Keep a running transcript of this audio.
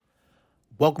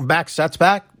Welcome back, Stats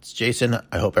Back. It's Jason.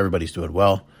 I hope everybody's doing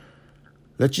well.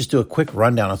 Let's just do a quick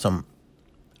rundown on some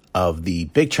of the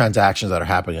big transactions that are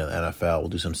happening in the NFL. We'll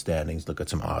do some standings, look at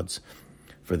some odds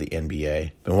for the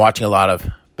NBA. Been watching a lot of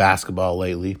basketball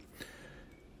lately.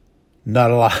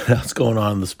 Not a lot else going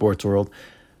on in the sports world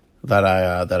that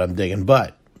I'm digging,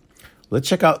 but let's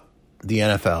check out the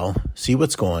NFL, see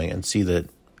what's going, and see the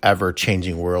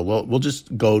ever-changing world. We'll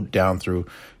just go down through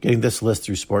getting this list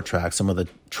through Sport Track, some of the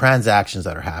transactions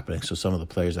that are happening. So some of the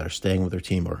players that are staying with their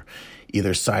team or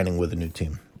either signing with a new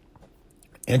team.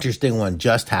 Interesting one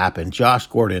just happened. Josh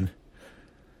Gordon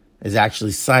is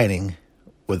actually signing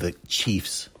with the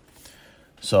Chiefs.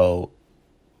 So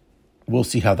we'll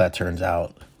see how that turns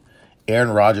out. Aaron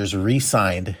Rodgers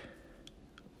re-signed.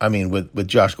 With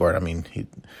Josh Gordon,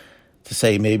 to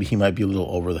say maybe he might be a little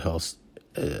over the hill,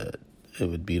 it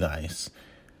would be nice.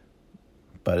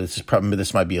 But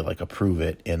this might be like a prove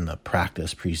it in the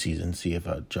practice preseason, see if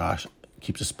Josh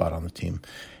keeps a spot on the team.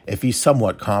 If he's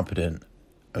somewhat competent,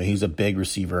 he's a big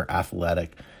receiver,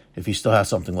 athletic. If he still has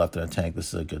something left in the tank,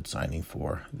 this is a good signing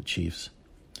for the Chiefs.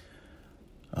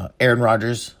 Aaron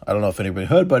Rodgers, I don't know if anybody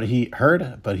heard, but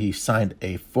he signed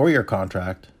a 4-year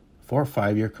contract, 4 or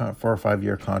 5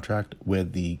 year contract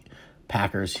with the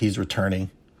Packers. He's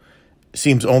returning.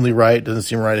 Seems only right. Doesn't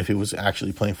seem right if he was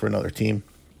actually playing for another team.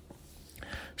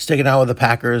 Sticking out with the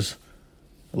Packers.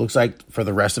 It looks like for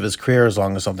the rest of his career, as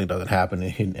long as something doesn't happen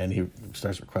and he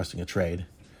starts requesting a trade.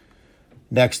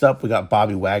 Next up, we got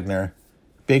Bobby Wagner.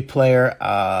 Big player,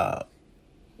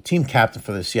 team captain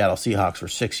for the Seattle Seahawks for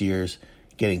 6 years,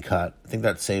 getting cut. I think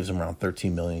that saves him around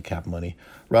 $13 million cap money.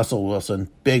 Russell Wilson,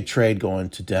 big trade going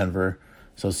to Denver.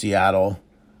 So Seattle,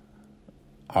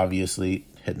 obviously,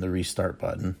 hitting the reset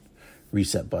button.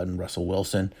 Russell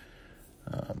Wilson,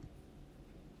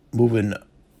 moving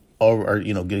over,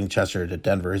 getting Chester to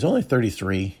Denver. He's only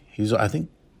 33. He hasn't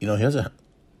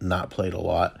not played a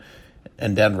lot.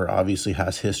 And Denver obviously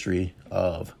has history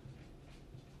of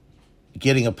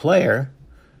getting a player,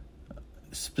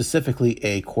 specifically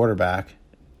a quarterback,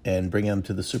 and bringing him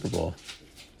to the Super Bowl.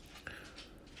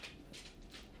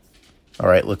 All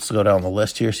right, let's go down the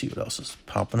list here, see what else is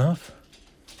popping off.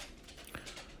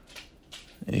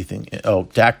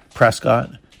 Dak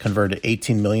Prescott converted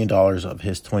 $18 million of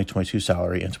his 2022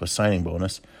 salary into a signing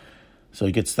bonus. So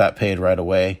he gets that paid right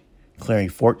away, clearing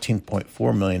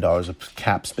 $14.4 million of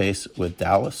cap space with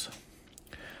Dallas.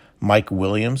 Mike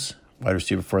Williams, wide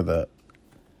receiver for the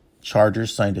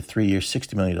Chargers, signed a 3-year,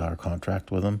 $60 million contract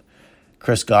with him.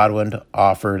 Chris Godwin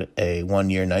offered a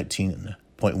 1-year,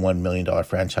 $19.1 million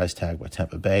franchise tag with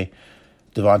Tampa Bay.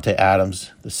 Devontae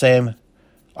Adams, the same,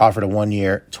 offered a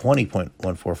 1-year,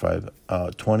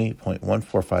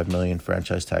 $20.145 million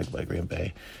franchise tag by Green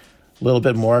Bay. A little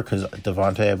bit more because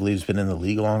Devontae, I believe, has been in the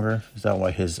league longer. Is that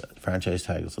why his franchise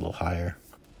tag is a little higher?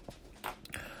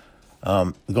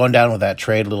 Going down with that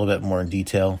trade a little bit more in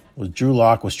detail, Drew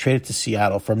Lock was traded to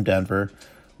Seattle from Denver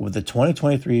with the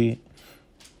 2023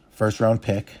 first-round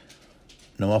pick,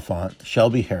 Noah Fant,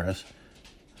 Shelby Harris,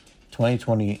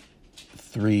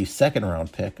 2023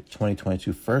 second-round pick,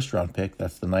 2022 first-round pick,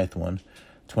 that's the 9th one,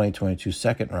 2022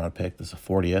 second-round pick, that's the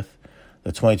 40th,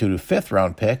 the 2022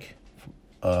 fifth-round pick,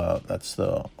 that's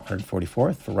the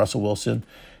 144th for Russell Wilson,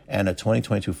 and a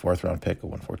 2022 fourth-round pick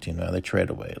of 114. Now, they traded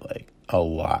away a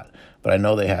lot, but I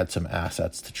know they had some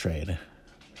assets to trade.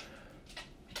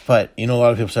 But, a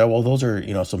lot of people say, well, those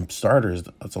are, some starters.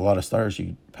 That's a lot of starters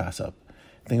you pass up.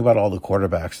 Think about all the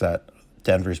quarterbacks that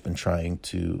Denver's been trying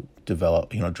to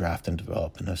develop, draft and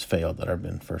develop, and has failed that have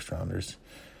been first-rounders.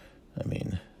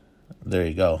 There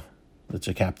you go. That's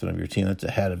a captain of your team. That's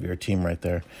a head of your team right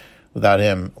there. Without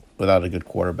him, without a good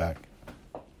quarterback,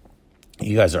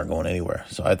 you guys aren't going anywhere.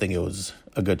 So I think it was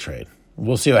a good trade.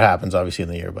 We'll see what happens, obviously, in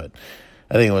the year, but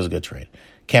I think it was a good trade.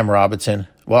 Cam Robinson,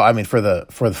 for the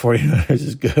 49ers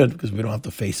is good because we don't have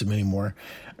to face him anymore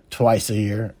twice a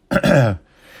year.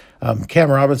 Cam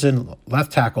Robinson,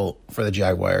 left tackle for the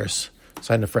Jaguars,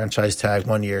 signed a franchise tag,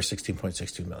 1 year,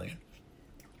 $16.62 million.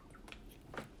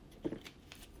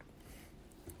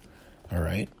 All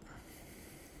right.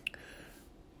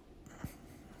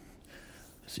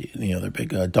 See any other big?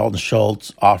 Dalton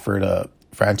Schultz offered a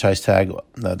franchise tag,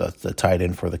 the tight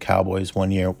end for the Cowboys,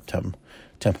 1 year,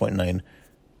 $10.9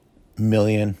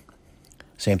 million.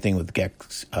 Same thing with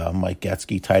Mike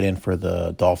Gesicki, tight end for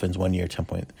the Dolphins, 1 year,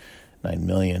 $10.9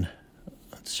 million.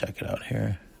 Let's check it out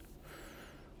here.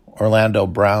 Orlando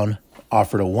Brown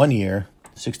offered a 1 year,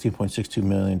 $16.62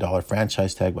 million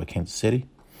franchise tag by Kansas City.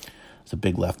 It's a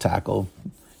big left tackle.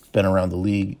 Been around the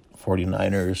league,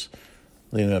 49ers,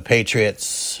 the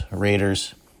Patriots,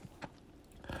 Raiders.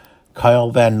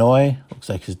 Kyle Van Noy, looks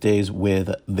like his days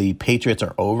with the Patriots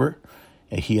are over,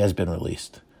 and he has been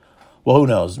released. Well, who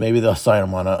knows? Maybe they'll sign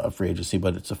him on a free agency,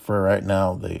 but it's for right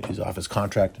now. He's off his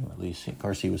contract and released. Of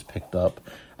course, he was picked up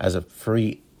as a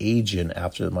free agent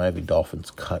after the Miami Dolphins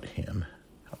cut him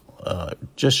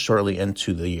just shortly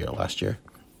into the year last year.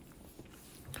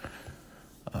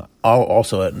 I'll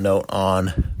also note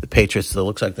on the Patriots, it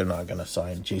looks like they're not going to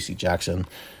sign J.C. Jackson,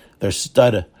 their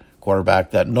stud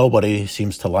quarterback that nobody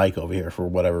seems to like over here for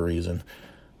whatever reason.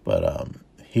 But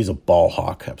he's a ball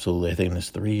hawk, absolutely. I think in his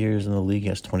 3 years in the league, he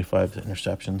has 25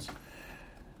 interceptions.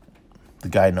 The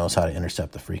guy knows how to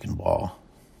intercept the freaking ball.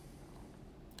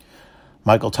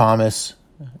 Michael Thomas,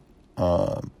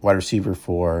 wide receiver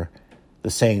for the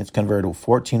Saints, converted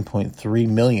 $14.3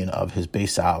 million of his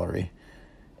base salary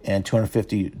and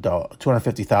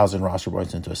 $250,000 roster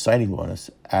points into a signing bonus,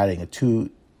 adding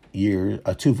two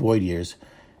void years.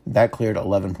 That cleared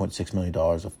 $11.6 million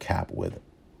of cap with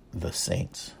the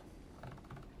Saints.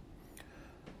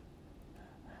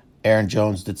 Aaron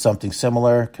Jones did something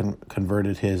similar,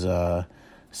 converted his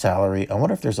salary. I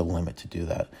wonder if there's a limit to do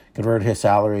that. Converted his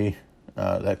salary,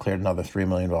 that cleared another $3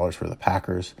 million for the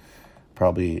Packers.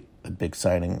 Probably a big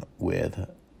signing with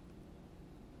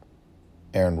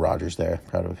Aaron Rodgers there.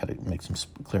 Probably had to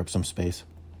clear up some space.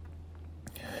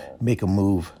 Make a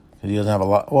move. He doesn't have a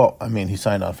lot. Well, I mean, he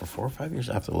signed on for 4 or 5 years.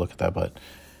 I have to look at that, but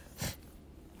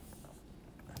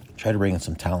try to bring in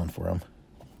some talent for him.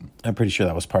 I'm pretty sure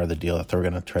that was part of the deal, that they were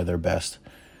going to try their best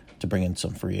to bring in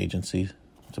some free agency,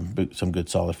 some good,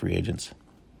 solid free agents.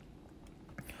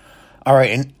 All right,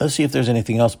 and let's see if there's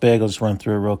anything else big. I'll just run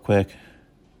through it real quick.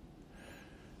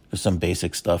 There's some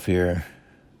basic stuff here.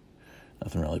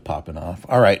 Nothing really popping off.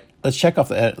 All right, let's check out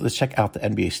the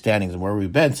NBA standings and where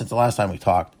we've been since the last time we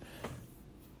talked.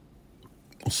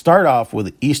 We'll start off with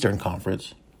the Eastern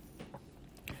Conference.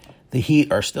 The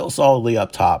Heat are still solidly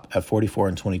up top at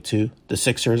 44-22. The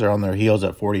Sixers are on their heels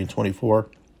at 40-24.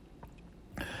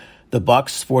 The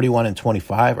Bucks,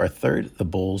 41-25, are third. The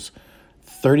Bulls,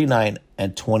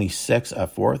 39-26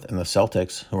 at fourth. And the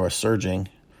Celtics, who are surging,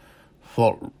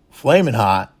 flaming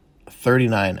hot,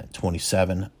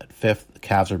 39-27 at fifth. The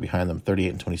Cavs are behind them,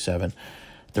 38-27.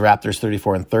 The Raptors,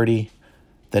 34-30.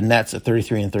 The Nets at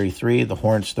 33-33. The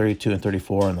Hornets,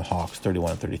 32-34. And the Hawks,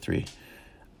 31-33.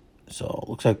 So it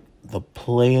looks like the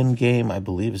play-in game, I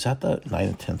believe, is that the 9th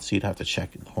and 10th seed? I have to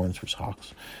check the Hornets versus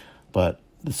Hawks. But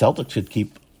the Celtics should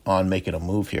keep on making a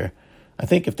move here. I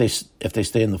think if they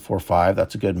stay in the 4-5,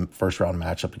 that's a good first-round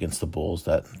matchup against the Bulls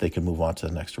that they can move on to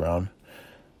the next round.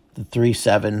 The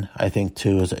 3-7, I think,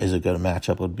 too, is a good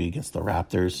matchup. Would be against the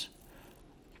Raptors.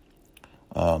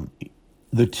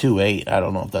 The 2-8, I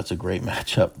don't know if that's a great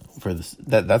matchup for this.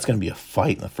 That's going to be a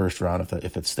fight in the first round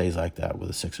if it stays like that with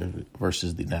the Sixers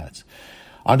versus the Nets.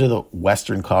 Onto the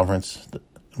Western Conference.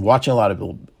 Watching a lot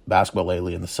of basketball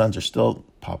lately, and the Suns are still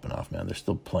popping off, man. They're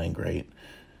still playing great.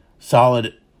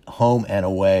 Solid home and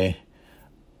away.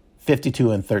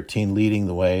 52-13 leading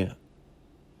the way.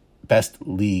 Best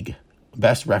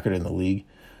record in the league.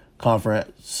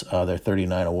 Conference, they're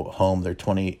 39 home. They're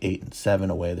 28-7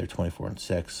 away. They're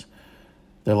 24-6.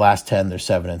 Their last 10, they're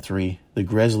 7-3. The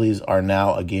Grizzlies are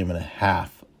now a game and a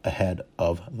half ahead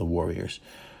of the Warriors.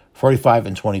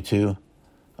 45-22.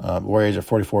 Warriors are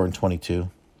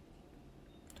 44-22.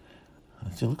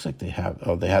 It looks like they have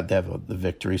the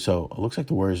victory, so it looks like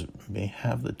the Warriors may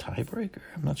have the tiebreaker.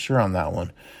 I'm not sure on that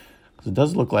one. Because it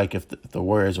does look like if the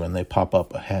Warriors, when they pop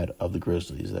up ahead of the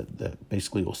Grizzlies, that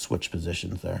basically will switch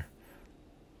positions there.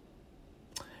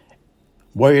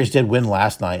 Warriors did win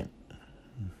last night.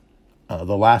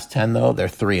 The last 10, though, they're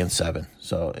 3-7.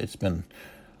 So it's been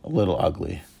a little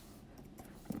ugly.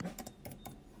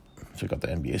 Check out the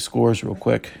NBA scores real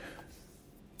quick.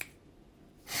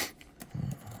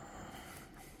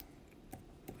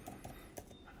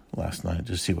 Last night,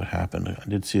 just see what happened. I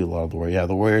did see a lot of the Warriors. Yeah,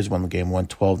 the Warriors won the game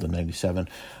 112-97.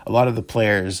 A lot of the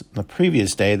players the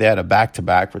previous day, they had a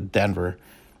back-to-back for Denver.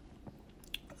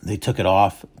 They took it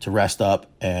off to rest up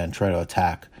and try to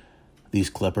attack these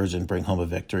Clippers and bring home a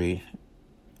victory.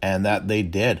 And that they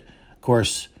did. Of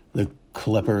course, the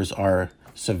Clippers are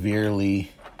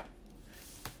severely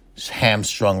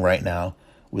hamstrung right now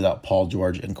without Paul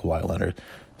George and Kawhi Leonard.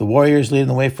 The Warriors leading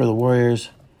the way for the Warriors.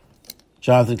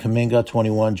 Jonathan Kuminga,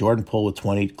 21. Jordan Poole with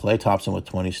 20. Klay Thompson with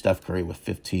 20. Steph Curry with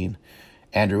 15.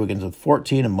 Andrew Wiggins with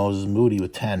 14. And Moses Moody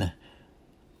with 10.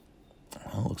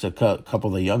 Well, looks like a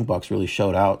couple of the young Bucks really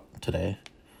showed out today.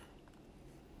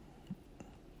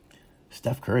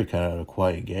 Steph Curry kind of had a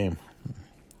quiet game.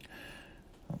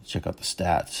 Let's check out the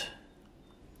stats.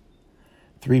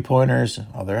 3-pointers.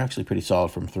 Oh, they're actually pretty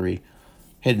solid from three.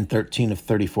 hitting 13 of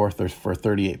 34 for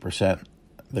 38%.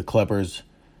 The Clippers,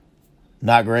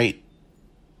 not great,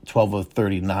 12 of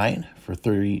 39 for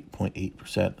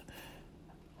 30.8%.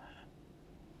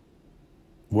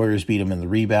 Warriors beat them in the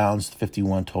rebounds,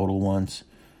 51 total ones.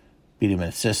 Beat them in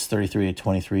assists, 33 to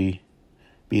 23.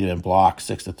 Beat them in blocks,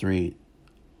 6 to 3.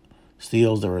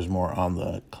 Steals, there was more on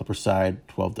the Clippers side,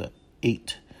 12 to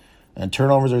 8. And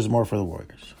turnovers, there's more for the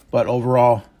Warriors. But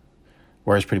overall,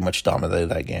 Warriors pretty much dominated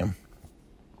that game.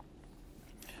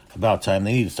 About time.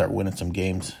 They need to start winning some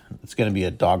games. It's going to be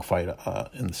a dogfight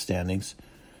in the standings.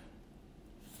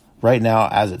 Right now,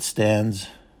 as it stands,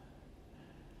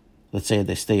 let's say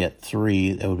they stay at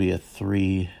 3. That would be a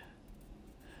 3-6.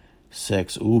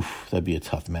 Oof, that'd be a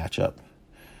tough matchup.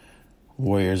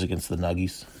 Warriors against the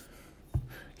Nuggies.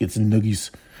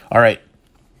 All right.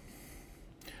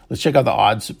 Let's check out the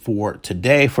odds for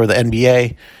today for the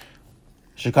NBA.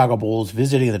 Chicago Bulls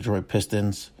visiting the Detroit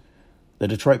Pistons. The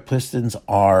Detroit Pistons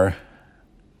are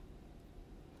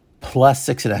plus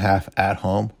 6.5 at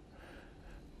home.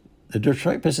 The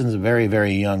Detroit Pistons is a very,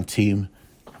 very young team.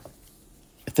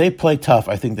 If they play tough,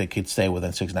 I think they could stay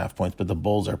within 6.5 points, but the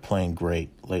Bulls are playing great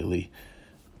lately.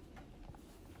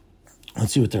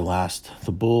 Let's see what their last.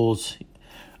 The Bulls,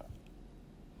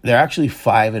 they're actually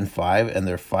 5-5, and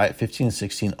they're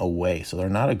 15-16 away, so they're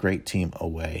not a great team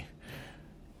away.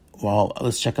 Well,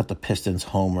 let's check out the Pistons'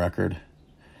 home record.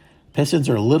 Pistons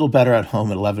are a little better at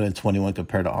home at 11-21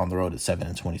 compared to on the road at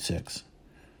 7-26.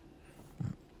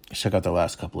 Let's check out their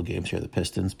last couple of games here. The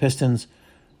Pistons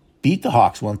beat the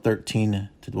Hawks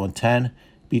 113-110,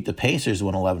 beat the Pacers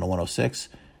 111-106,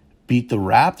 beat the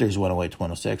Raptors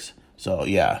 108-106. So,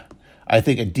 yeah, I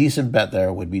think a decent bet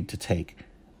there would be to take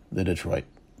the Detroit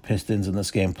Pistons in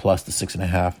this game plus the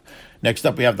 6.5. Next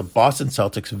up, we have the Boston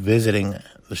Celtics visiting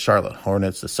the Charlotte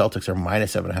Hornets. The Celtics are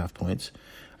minus 7.5 points.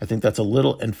 I think that's a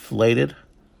little inflated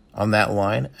on that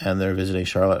line, and they're visiting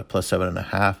Charlotte at plus 7.5.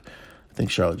 I think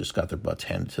Charlotte just got their butts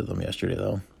handed to them yesterday,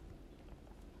 though.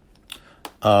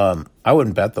 I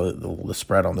wouldn't bet the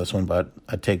spread on this one, but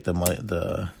I'd take the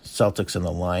Celtics in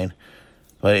the line.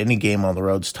 But any game on the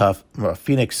road's tough.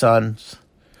 Phoenix Suns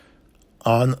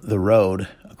on the road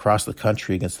across the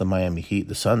country against the Miami Heat.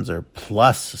 The Suns are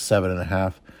plus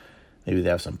 7.5. Maybe they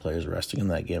have some players resting in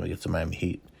that game against the Miami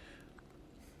Heat.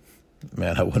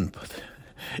 Man, I wouldn't put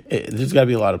there's got to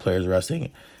be a lot of players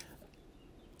resting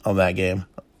on that game.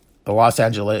 The Los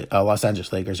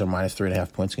Angeles Lakers are minus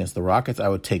 3.5 points against the Rockets. I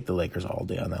would take the Lakers all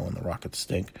day on that one. The Rockets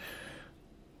stink.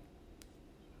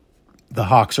 The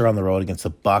Hawks are on the road against the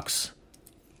Bucks.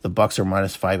 The Bucks are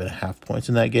minus 5.5 points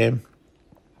in that game.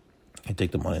 I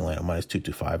take the money line at minus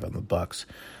 225 on the Bucks.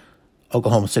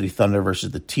 Oklahoma City Thunder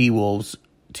versus the T-Wolves.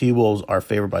 T-Wolves are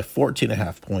favored by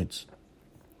 14.5 points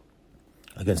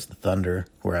against the Thunder,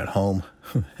 who are at home.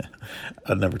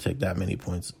 I'd never take that many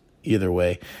points either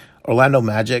way. Orlando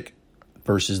Magic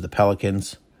versus the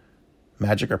Pelicans.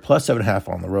 Magic are plus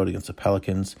 7.5 on the road against the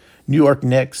Pelicans. New York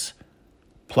Knicks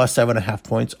plus 7.5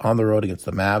 points on the road against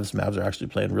the Mavs. Mavs are actually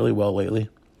playing really well lately.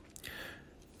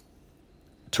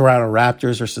 Toronto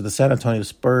Raptors versus the San Antonio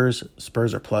Spurs.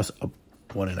 Spurs are plus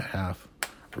 1.5.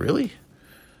 Really?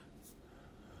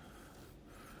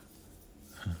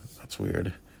 That's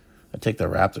weird. I take the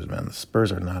Raptors, man. The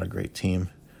Spurs are not a great team.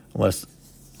 Unless,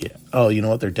 yeah. Oh, you know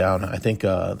what? They're down. I think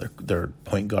their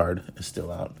point guard is still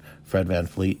out. Fred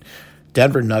VanVleet.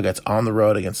 Denver Nuggets on the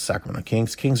road against Sacramento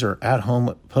Kings. Kings are at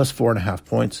home plus 4.5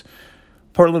 points.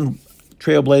 Portland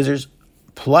Trail Blazers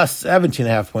plus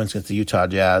 17.5 points against the Utah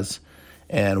Jazz.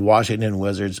 And Washington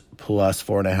Wizards plus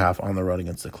 4.5 on the road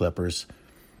against the Clippers.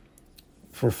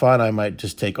 For fun, I might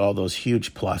just take all those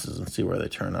huge pluses and see where they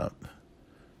turn up.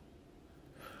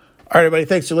 All right, everybody.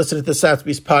 Thanks for listening to the Sats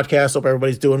Beast podcast. Hope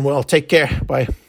everybody's doing well. Take care. Bye.